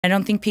I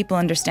don't think people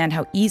understand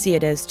how easy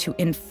it is to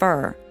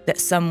infer that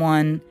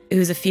someone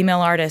who's a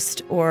female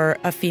artist or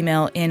a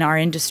female in our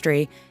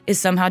industry is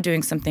somehow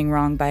doing something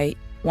wrong by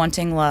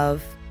wanting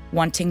love,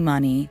 wanting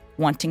money,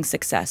 wanting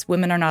success.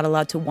 Women are not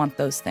allowed to want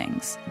those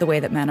things the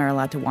way that men are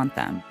allowed to want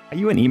them. Are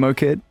you an emo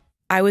kid?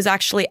 I was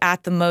actually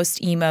at the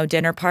most emo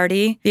dinner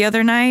party the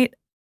other night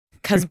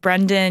because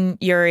Brendan,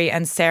 Yuri,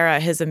 and Sarah,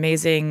 his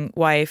amazing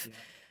wife,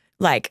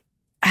 like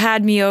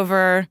had me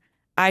over.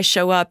 I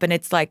show up and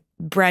it's like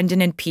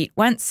Brendan and Pete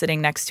Wentz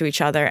sitting next to each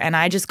other. And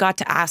I just got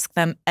to ask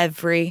them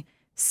every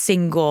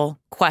single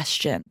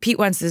question. Pete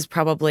Wentz is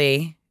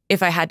probably,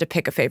 if I had to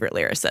pick a favorite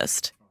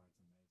lyricist,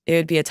 it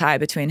would be a tie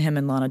between him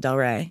and Lana Del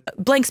Rey.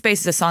 Blank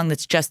Space is a song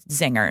that's just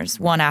zingers,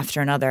 one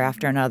after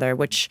another,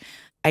 which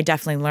I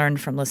definitely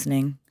learned from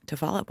listening to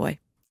Fall Out Boy.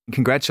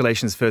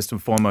 Congratulations, first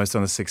and foremost,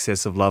 on the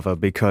success of Lover,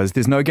 because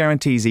there's no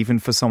guarantees, even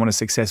for someone as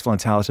successful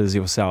and talented as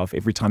yourself.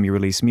 Every time you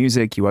release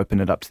music, you open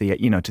it up to the,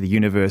 to the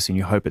universe, and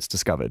you hope it's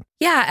discovered.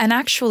 Yeah, and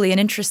actually, an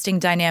interesting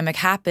dynamic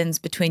happens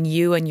between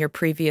you and your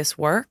previous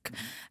work,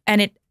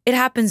 and it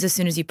happens as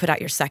soon as you put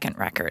out your second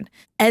record.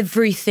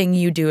 Everything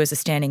you do is a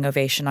standing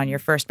ovation on your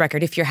first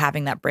record if you're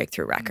having that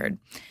breakthrough record.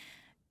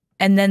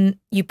 And then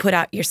you put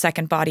out your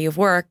second body of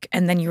work,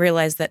 and then you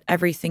realize that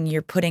everything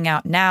you're putting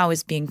out now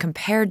is being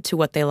compared to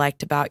what they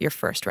liked about your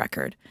first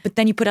record. But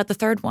then you put out the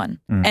third one,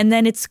 and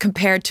then it's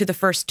compared to the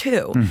first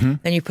two.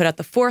 Then you put out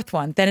the fourth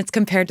one, then it's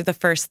compared to the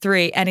first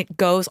three, and it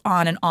goes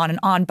on and on and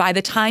on. By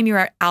the time you're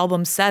at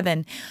album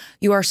 7,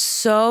 you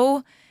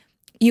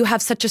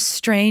have such a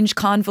strange,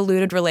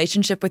 convoluted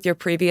relationship with your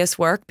previous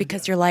work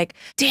because you're like,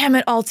 damn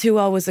it, All Too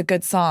Well was a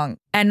good song.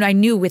 And I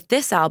knew with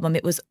this album,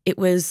 it was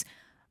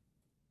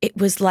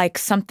like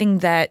something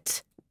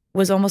that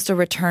was almost a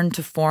return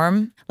to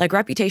form. Like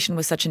Reputation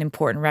was such an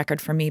important record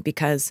for me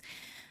because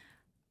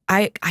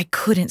I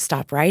couldn't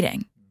stop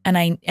writing. And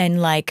I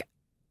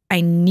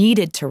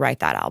needed to write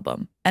that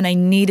album, and I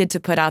needed to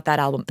put out that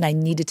album, and I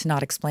needed to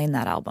not explain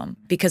that album.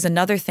 Because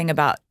another thing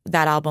about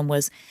that album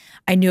was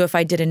I knew if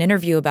I did an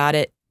interview about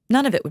it,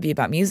 none of it would be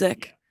about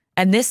music.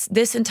 And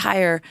this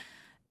entire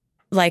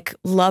like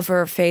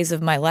Lover phase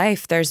of my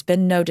life, there's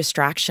been no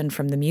distraction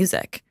from the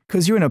music.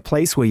 Because you're in a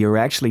place where you're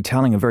actually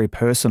telling a very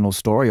personal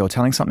story, or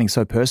telling something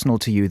so personal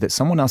to you that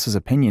someone else's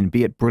opinion,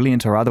 be it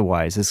brilliant or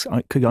otherwise,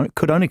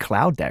 could only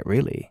cloud that,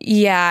 really.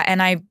 Yeah,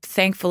 and I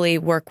thankfully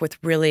work with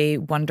really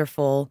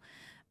wonderful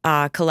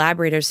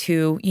collaborators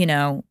who,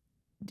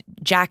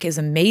 Jack is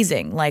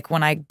amazing. Like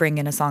when I bring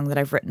in a song that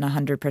I've written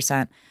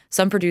 100%,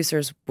 some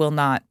producers will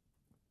not,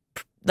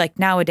 like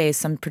nowadays,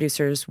 some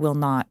producers will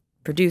not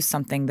produce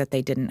something that they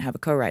didn't have a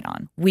co-write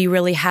on. We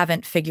really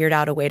haven't figured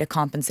out a way to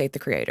compensate the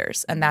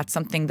creators. And that's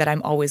something that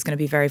I'm always going to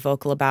be very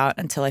vocal about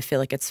until I feel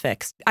like it's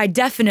fixed. I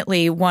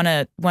definitely want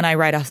to, when I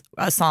write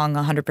a song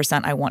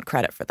 100%, I want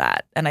credit for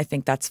that. And I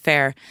think that's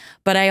fair.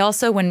 But I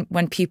also,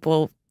 when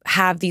people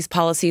have these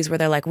policies where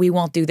they're like, we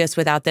won't do this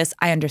without this,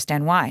 I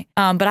understand why.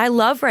 But I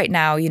love right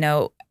now,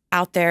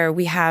 out there,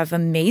 we have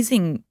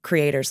amazing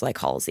creators like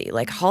Halsey.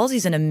 Like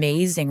Halsey's an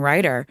amazing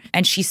writer,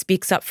 and she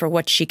speaks up for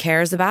what she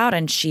cares about,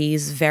 and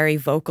she's very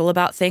vocal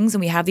about things.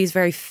 And we have these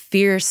very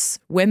fierce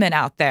women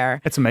out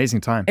there. It's amazing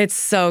time. It's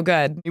so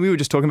good. We were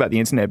just talking about the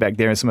internet back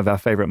there and some of our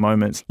favorite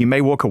moments. You may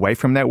walk away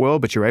from that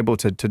world, but you're able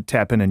to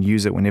tap in and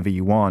use it whenever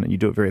you want, and you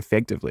do it very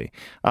effectively.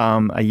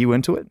 Are you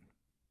into it?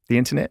 The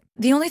internet?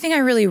 The only thing I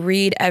really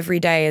read every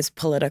day is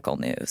political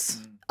news.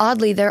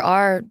 Oddly, there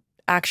are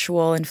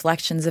actual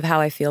inflections of how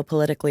I feel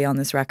politically on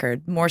this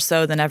record, more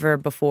so than ever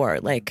before.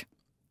 Like,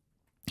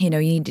 you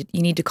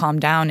need to calm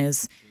down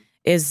is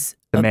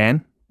The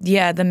Man?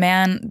 Yeah, The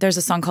Man. There's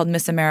a song called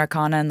Miss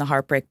Americana and the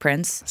Heartbreak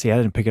Prince. See, I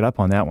didn't pick it up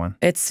on that one.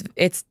 It's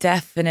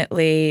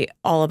definitely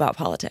all about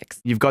politics.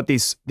 You've got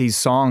these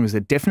songs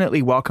that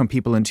definitely welcome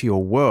people into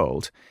your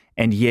world,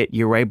 and yet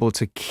you're able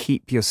to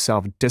keep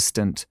yourself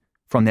distant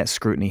from that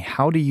scrutiny.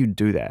 How do you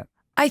do that?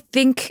 I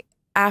think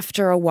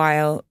after a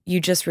while, you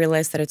just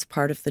realize that it's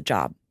part of the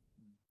job.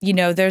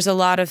 There's a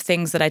lot of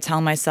things that I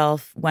tell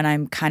myself when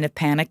I'm kind of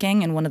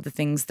panicking. And one of the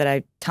things that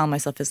I tell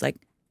myself is like,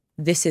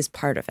 this is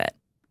part of it.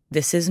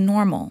 This is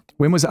normal.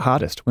 When was it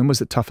hardest? When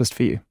was it toughest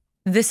for you?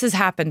 This has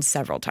happened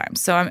several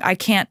times. So I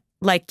can't,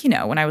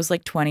 when I was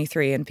like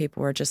 23 and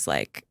people were just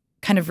like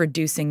kind of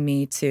reducing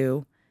me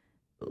to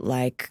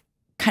like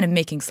kind of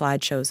making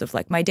slideshows of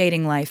like my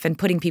dating life and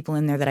putting people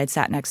in there that I'd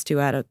sat next to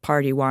at a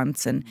party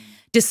once and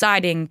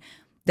deciding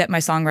that my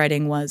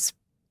songwriting was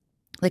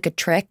like a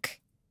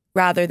trick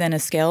rather than a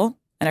skill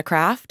and a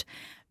craft.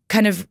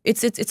 Kind of,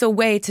 it's a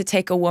way to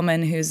take a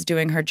woman who's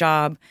doing her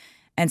job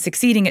and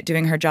succeeding at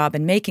doing her job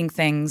and making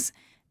things,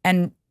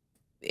 and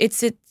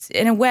it's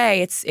in a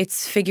way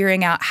it's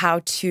figuring out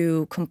how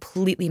to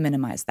completely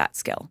minimize that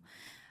skill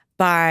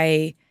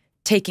by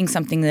taking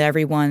something that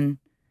everyone,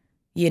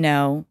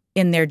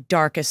 in their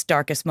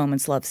darkest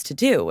moments loves to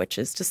do, which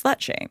is to slut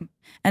shame.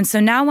 And so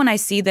now when I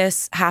see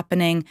this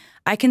happening,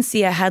 I can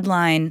see a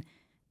headline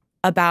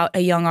about a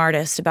young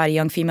artist, about a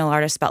young female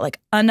artist, about like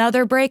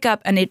another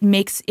breakup, and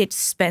it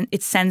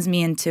sends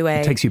me into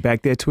It takes you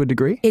back there to a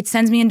degree? It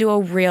sends me into a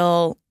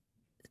real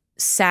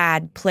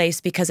sad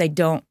place because I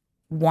don't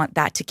want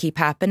that to keep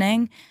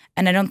happening.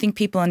 And I don't think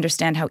people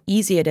understand how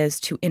easy it is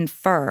to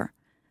infer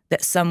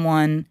that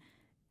someone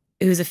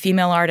who's a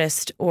female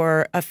artist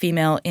or a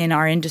female in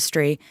our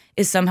industry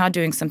is somehow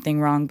doing something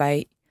wrong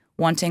by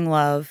wanting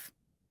love,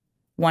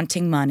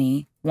 wanting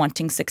money,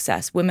 wanting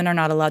success. Women are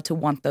not allowed to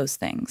want those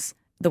things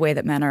the way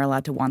that men are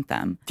allowed to want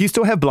them. Do you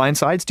still have blind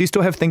sides? Do you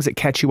still have things that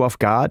catch you off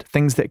guard?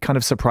 Things that kind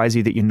of surprise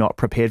you that you're not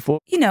prepared for?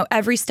 You know,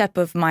 every step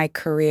of my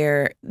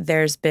career,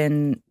 there's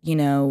been, you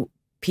know,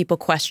 people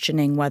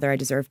questioning whether I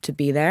deserve to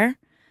be there.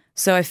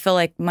 So I feel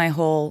like my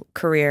whole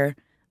career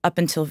up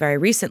until very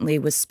recently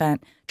was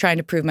spent trying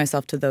to prove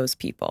myself to those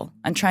people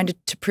and trying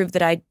to prove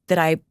that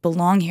I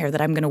belong here, that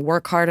I'm going to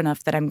work hard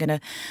enough, that I'm going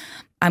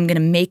to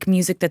make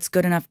music that's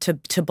good enough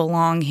to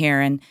belong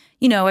here. And,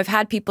 you know, I've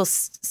had people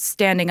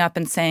standing up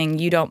and saying,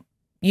 you don't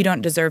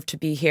deserve to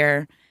be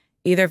here,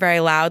 either very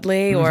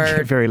loudly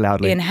or very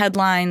loudly in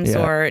headlines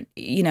or,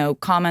 you know,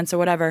 comments or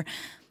whatever.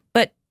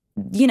 But,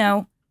 you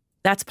know,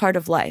 that's part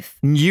of life.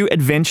 New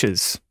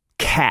adventures.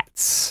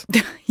 Cats.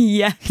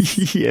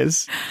 Yes.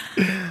 Yes.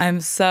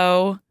 I'm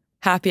so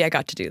happy I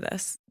got to do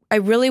this. I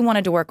really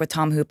wanted to work with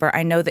Tom Hooper.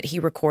 I know that he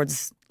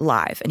records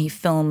live and he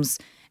films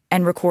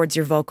and records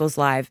your vocals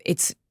live.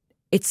 It's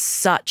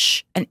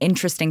such an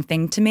interesting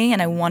thing to me,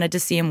 and I wanted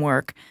to see him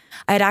work.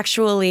 I had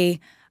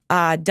actually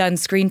done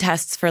screen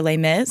tests for Les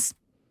Mis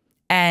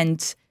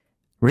and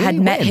had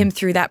met him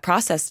through that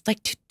process,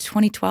 like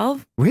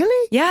 2012.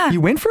 Really? Yeah.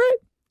 You went for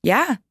it?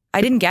 Yeah.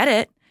 I didn't get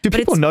it. Do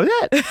people know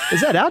that?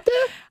 Is that out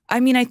there? I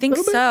mean, I think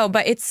so,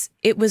 but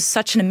it was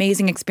such an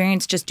amazing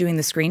experience just doing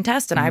the screen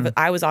test, and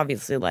I was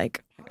obviously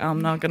like, I'm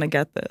not going to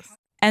get this.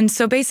 And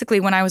so basically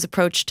when I was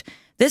approached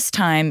this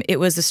time, it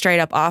was a straight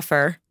up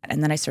offer,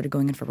 and then I started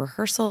going in for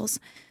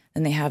rehearsals,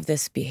 and they have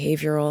this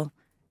behavioral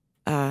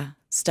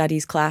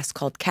studies class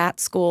called Cat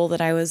School that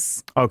I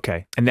was...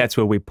 Okay, and that's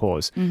where we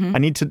pause. I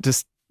need to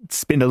just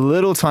spend a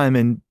little time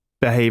in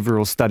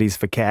behavioral studies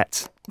for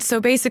cats.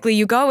 So basically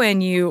you go in,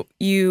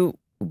 you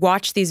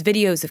watch these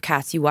videos of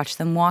cats, you watch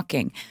them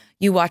walking,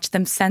 you watch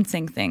them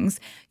sensing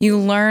things, you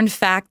learn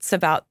facts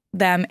about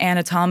them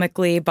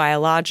anatomically,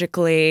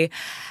 biologically,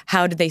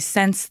 how do they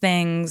sense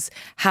things,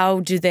 how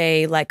do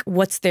they, like,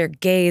 what's their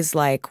gaze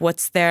like,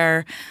 what's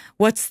their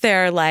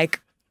like,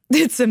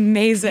 it's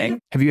amazing.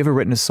 Have you ever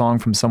written a song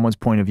from someone's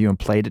point of view and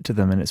played it to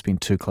them and it's been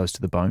too close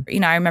to the bone? You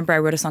know, I remember I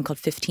wrote a song called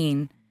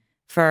 15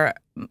 for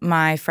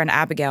my friend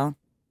Abigail,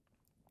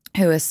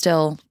 who is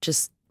still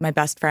just my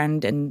best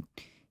friend, and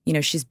you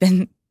know, she's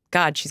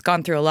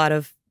gone through a lot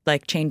of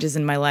like changes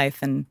in my life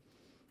and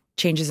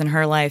changes in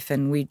her life,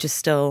 and we just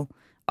still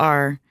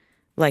are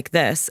like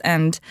this.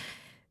 And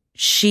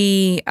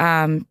she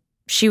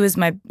was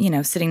my, you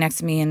know, sitting next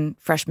to me in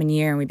freshman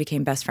year, and we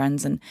became best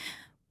friends. And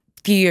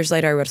a few years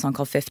later, I wrote a song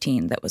called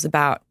 15 that was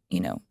about,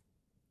 you know,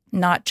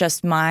 not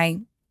just my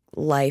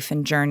life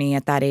and journey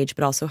at that age,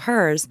 but also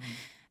hers.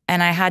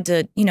 And I had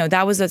to, you know,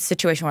 that was a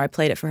situation where I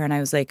played it for her, and I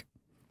was like,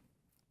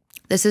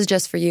 this is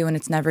just for you, and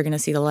it's never going to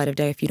see the light of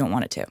day if you don't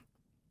want it to.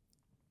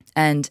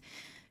 And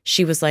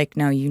she was like,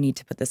 no, you need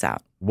to put this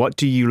out. What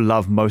do you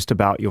love most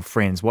about your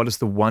friends? What is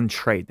the one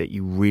trait that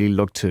you really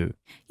look to?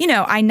 You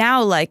know, I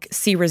now like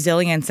see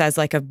resilience as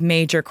like a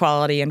major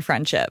quality in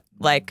friendship.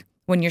 Like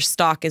when your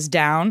stock is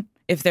down,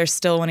 if they're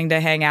still wanting to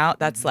hang out,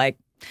 that's like,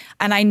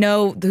 and I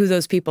know who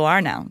those people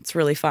are now. It's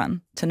really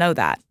fun to know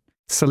that.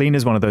 Celine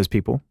is one of those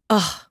people.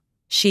 Oh,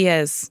 she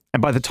is.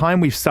 And by the time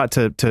we start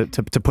to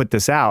put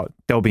this out,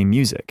 there'll be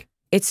music.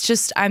 It's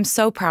just, I'm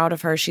so proud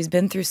of her. She's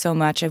been through so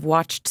much. I've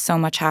watched so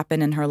much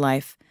happen in her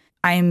life.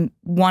 I'm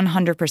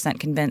 100%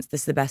 convinced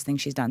this is the best thing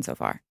she's done so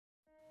far.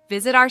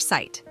 Visit our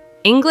site,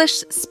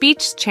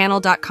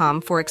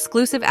 EnglishSpeechChannel.com, for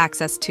exclusive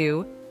access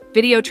to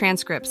video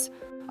transcripts,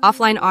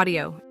 offline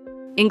audio,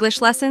 English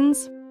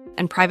lessons,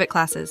 and private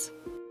classes.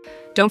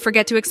 Don't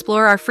forget to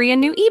explore our free and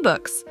new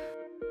ebooks.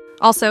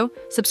 Also,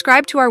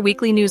 subscribe to our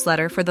weekly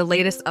newsletter for the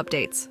latest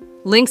updates.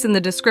 Links in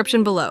the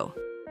description below.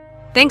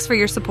 Thanks for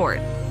your support.